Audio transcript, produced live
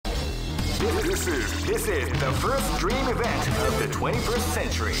This is the first dream event of the 21st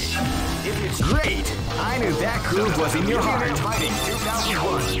century. If it's great, I knew that groove was in your heart. Fighting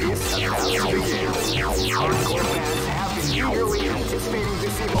 2001 is about to begin. Hardcore fans have been eagerly anticipating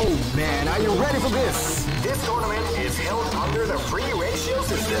this event. Oh man, are you ready for this? This tournament is held under the free ratio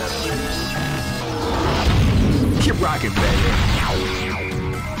system. Keep rocking, baby.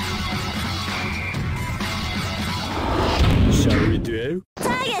 Shall we do?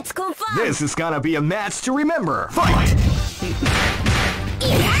 Targets confirmed! This is gonna be a match to remember. Fight!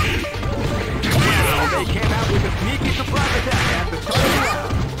 Yeah. Well, they came out with a sneaky surprise attack at the start of the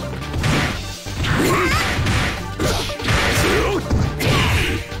round.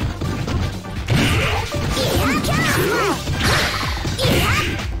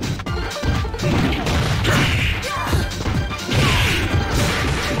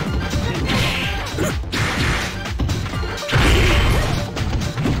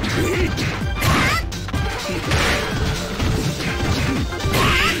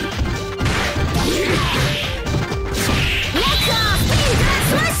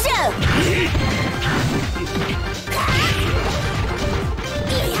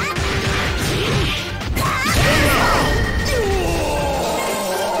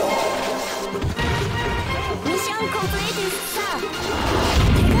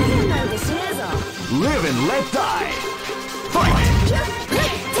 Live and let die! Fight! They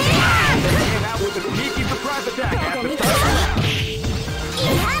came out with a sneaky surprise attack at the start of the round.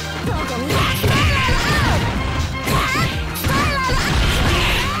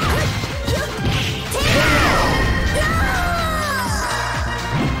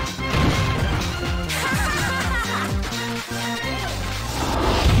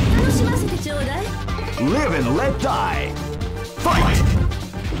 Live and let die! Fight!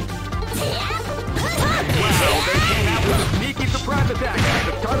 Well, they came out with a sneaky surprise attack at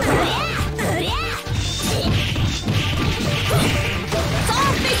the start of the round.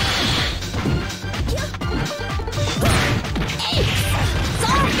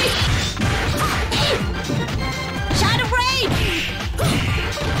 Shadow Blade!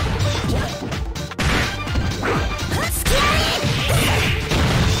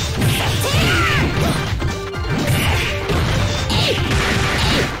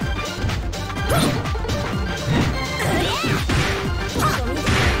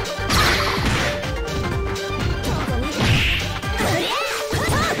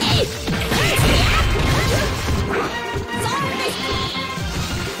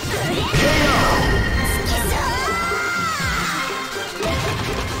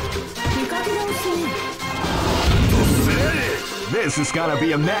 This is gonna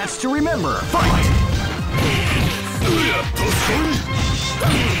be a match to remember. Fight!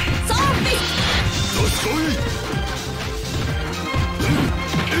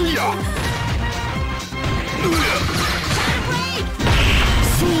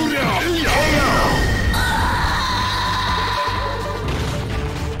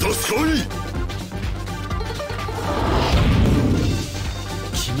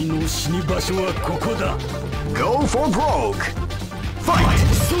 Go for broke! Fight!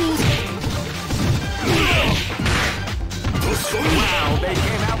 Wow, they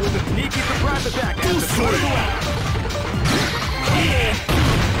came out with a sneaky surprise attack at the start of the round.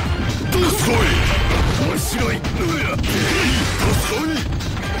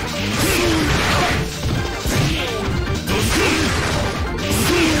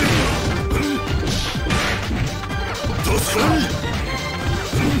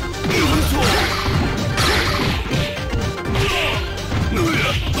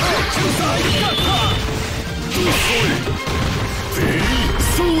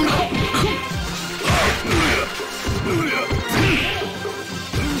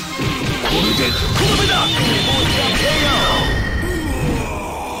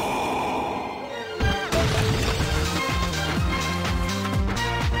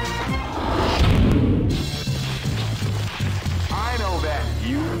 I know that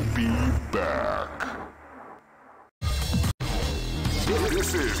you'll be back.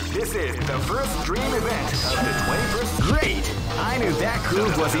 This is the first dream event of the 21st. Great! I knew that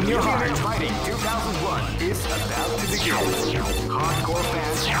groove was in your heart. Fighting 2001 is about to begin. Hardcore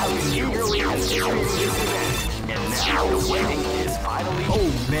fans have been eagerly anticipating this event, and now the waiting is finally. Oh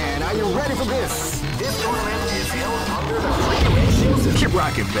man, are you ready for this? This tournament is held under the free ratio system. Keep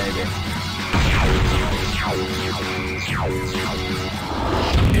rocking, baby.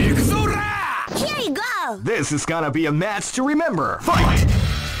 Here you go! This is gonna be a match to remember. Fight!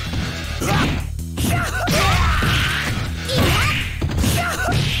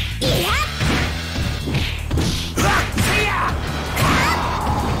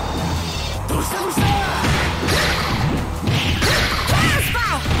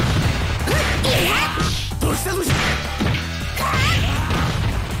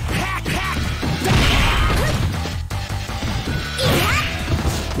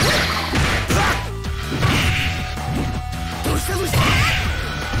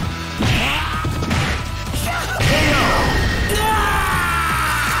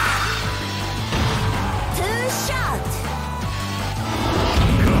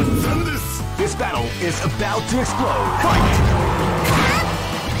 is about to explode. Fight!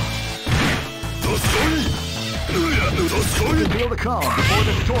 Feel the calm before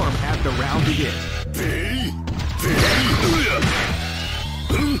the storm as the round begins.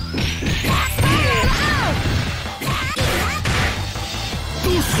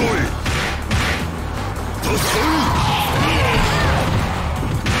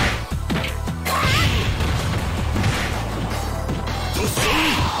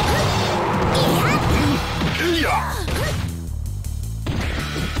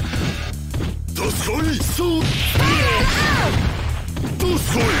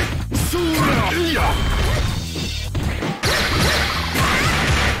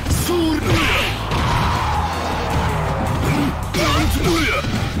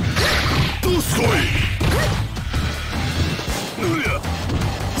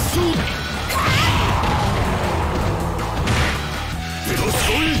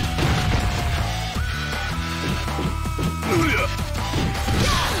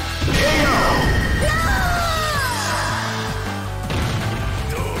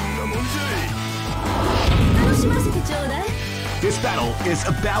 This battle is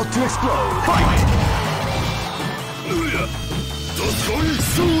about to explode. Fight!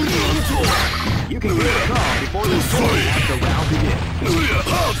 You can feel the calm before the storm as the round begins.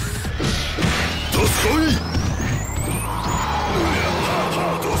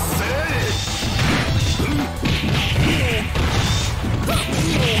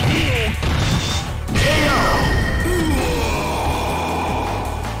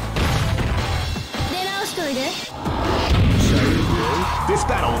 This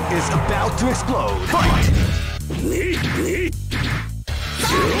battle is about to explode. Fight!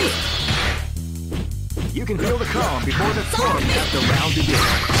 You can feel the calm before the storm as the round begins.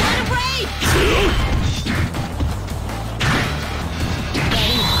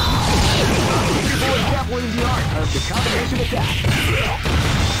 Before grappling the art of the combination attack.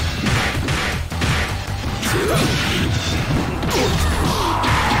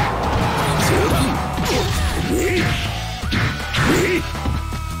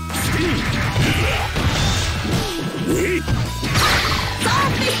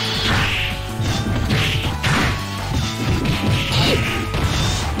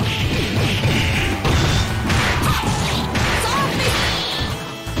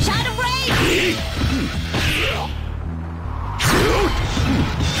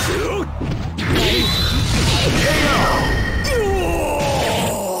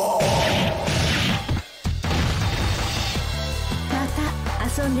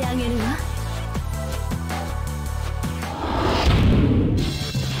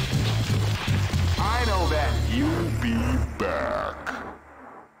 I know that you'll be back.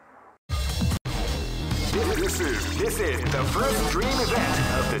 This is the first dream event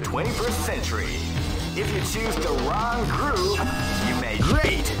of the 21st century. If you choose the wrong groove, you may.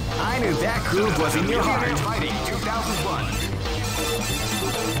 Great! I knew that groove was in your heart. Fighting 2001.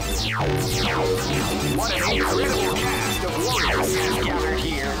 What an incredible cast of warriors has gathered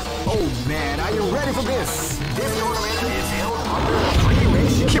here. Oh man, are you ready for this? This tournament is held under a free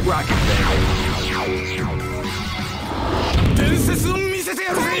ratio. Keep rocking, baby.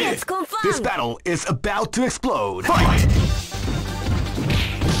 This battle is about to explode. Fight!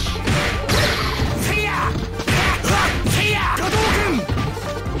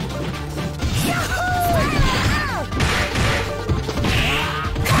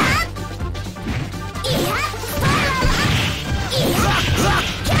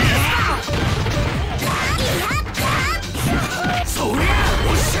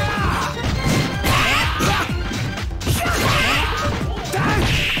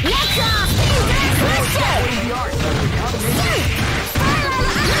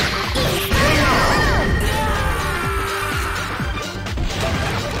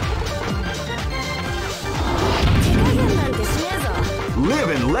 Live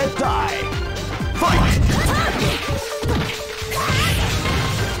and let die. Fight!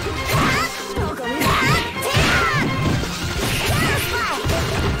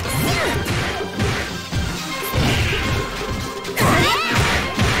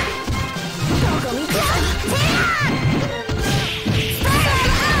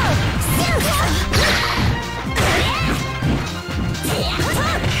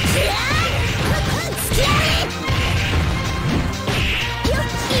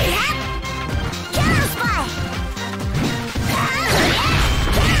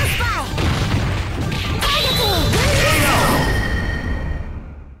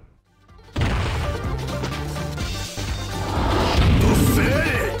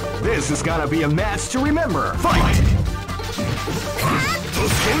 This is gonna be a match to remember. Fight!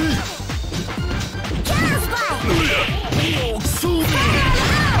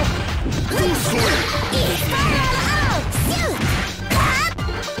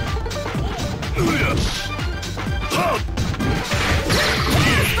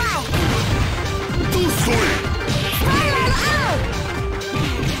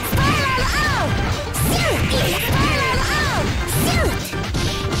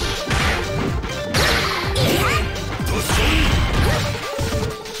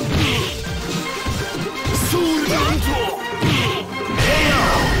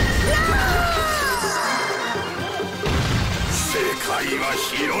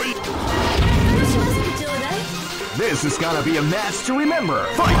 This is gonna be a match to remember.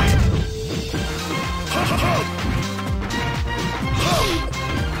 Fight!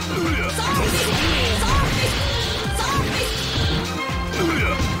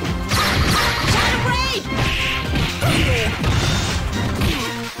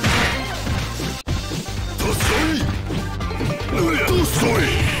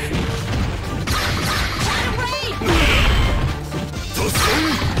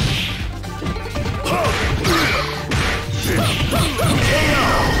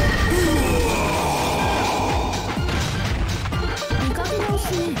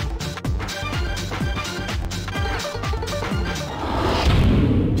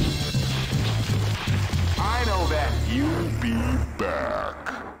 I know that you'll be back.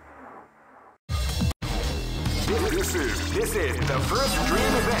 This is the first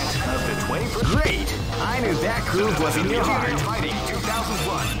dream event of the 21st. Great! I knew that groove was in your heart. Fighting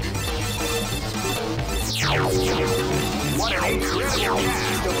 2001. What an incredible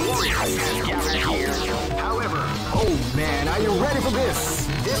cast of warriors has gathered here. However, oh man, are you ready for this?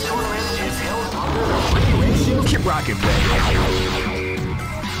 This tournament is held under the free ratio. Keep rocking, baby.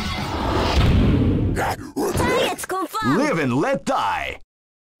 Let's confirm. Live and let die.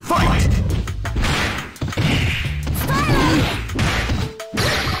 Fight!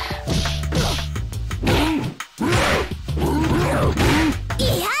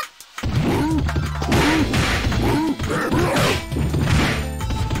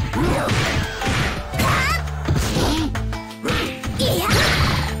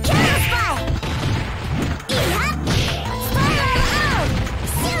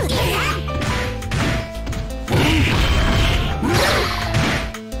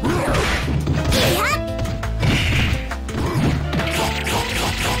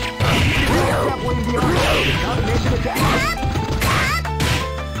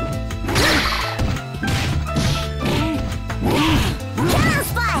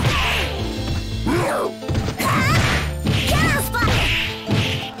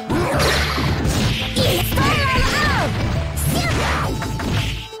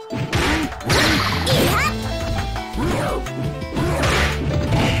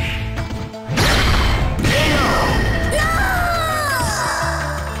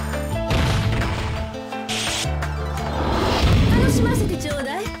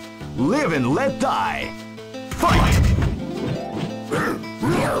 Live and let die. Fight!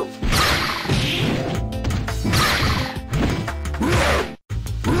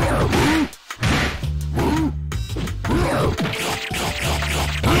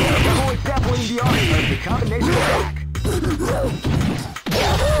 Definitely the art of the combination attack.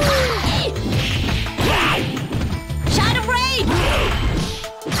 Shot of rain.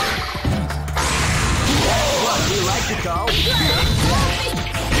 What do you like to call?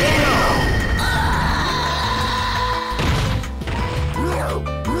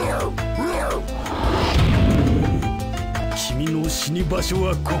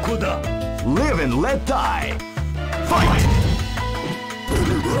 Live and let die. Fight!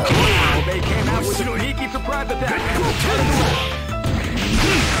 Wow, they came out with a sneaky surprise attack.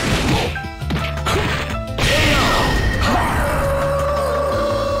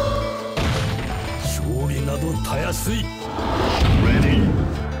 Ready?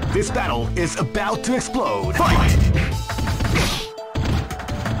 This battle is about to explode. Fight!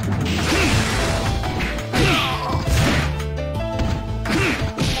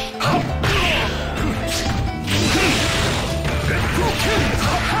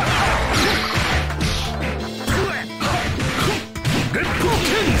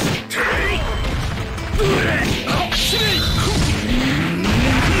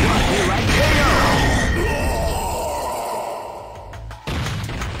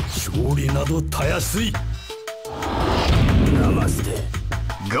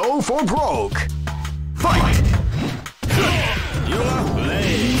 Go for broke. Fight! You are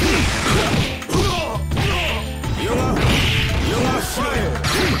blade. You are fire.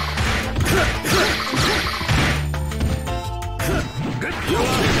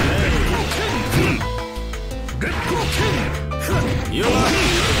 You are blade. You are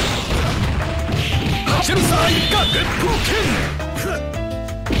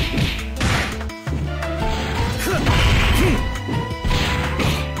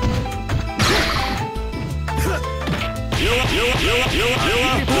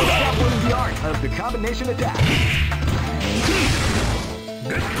the art of the combination attack.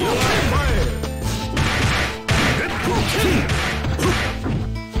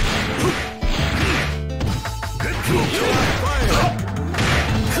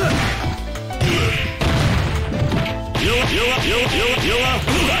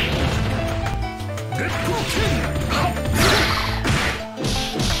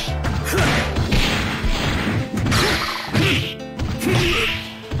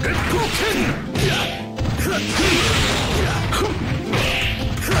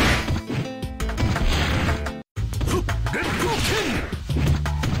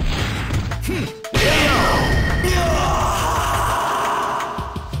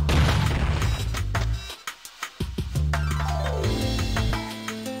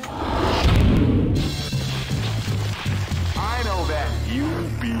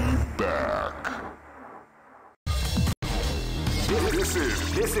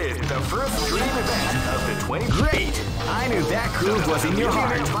 This is the first dream event of the 20. Great! I knew that groove was in your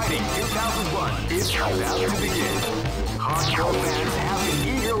heart. Fighting 2001 is about to begin. Hardcore fans have been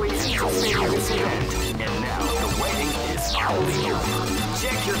eagerly anticipating this event, and now the waiting is finally over.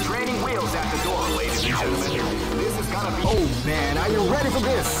 Check your training wheels at the door, ladies and gentlemen. This is gonna be. Oh man, are you ready for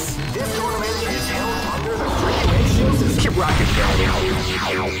this? This tournament is held under the free ratio system. Keep rocking,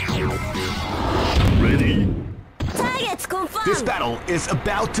 Ready? Targets confirmed. This battle is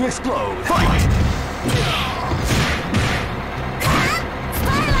about to explode. Fight!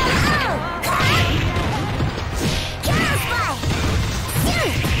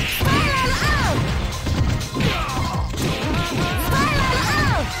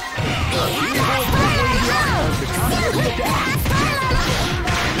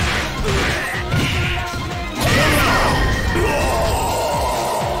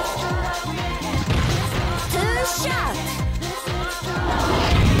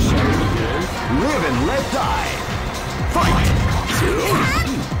 Live and let die. Fight!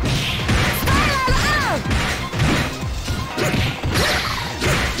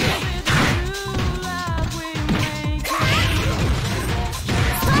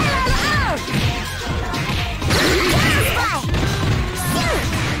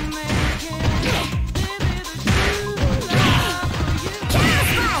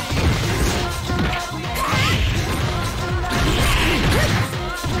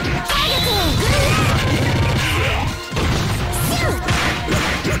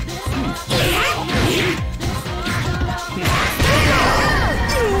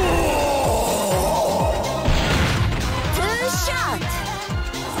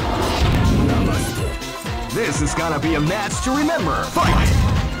 This is gonna be a match to remember. Fight!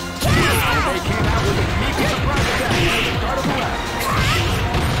 They came out with a sneaky surprise attack at the start of the round.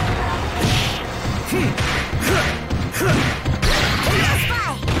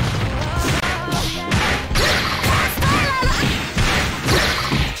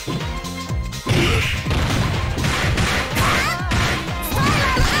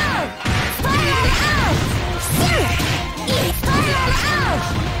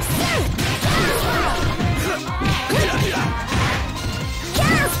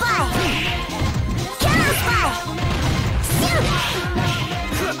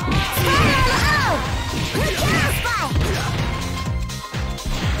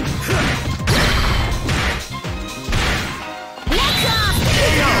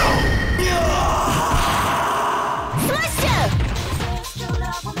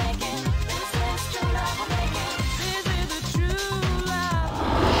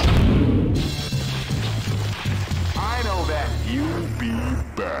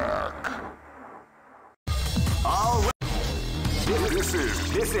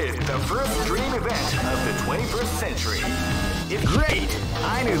 This is the first dream event of the 21st century. It's great!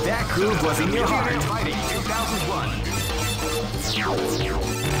 I knew that groove was in your heart. Fighting 2001.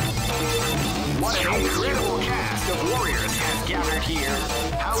 What an incredible cast of warriors has gathered here.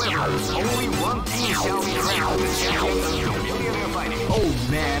 However, only one team shall be crowned the champion of the Millionaire Fighting. Oh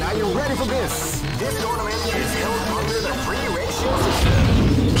man, are you ready for this? This tournament is held under the free ratio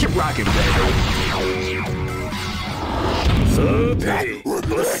system. Keep rocking, baby.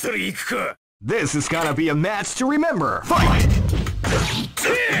 This is gonna be a match to remember. Fight!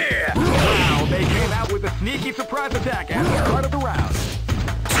 Wow, they came out with a sneaky surprise attack at the start of the round.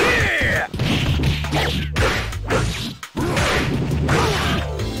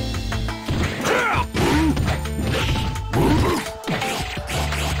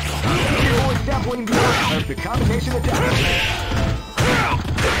 Hero is definitely the order of the combination attack.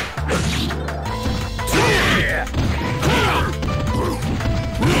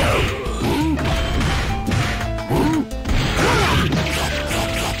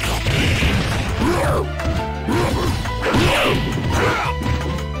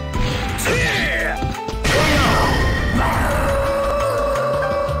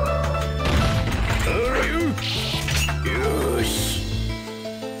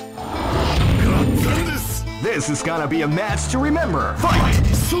 This is gonna be a match to remember. Fight!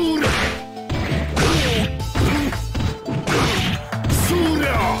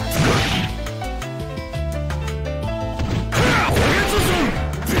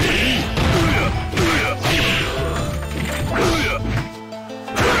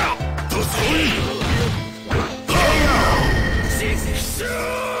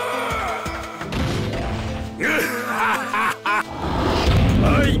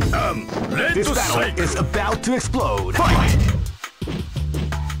 This battle is about to explode. Fight!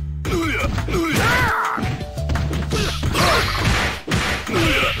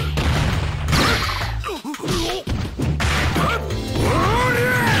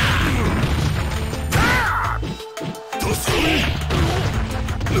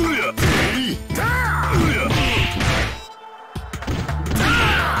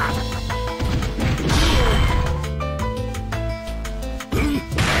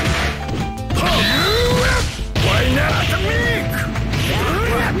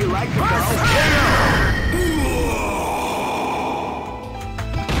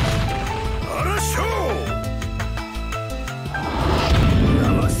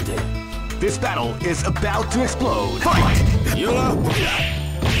 battle is about to explode. Fight! You are playing.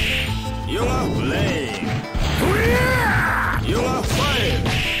 You are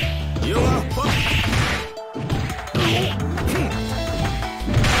fighting. You are fighting.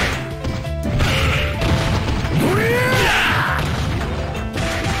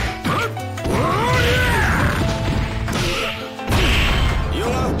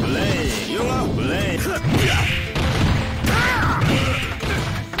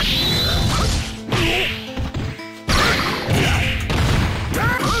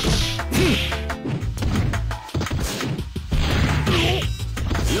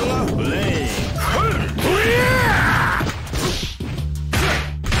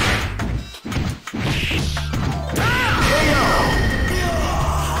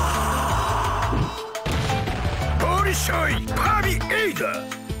 Party Party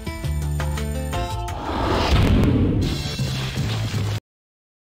Ada!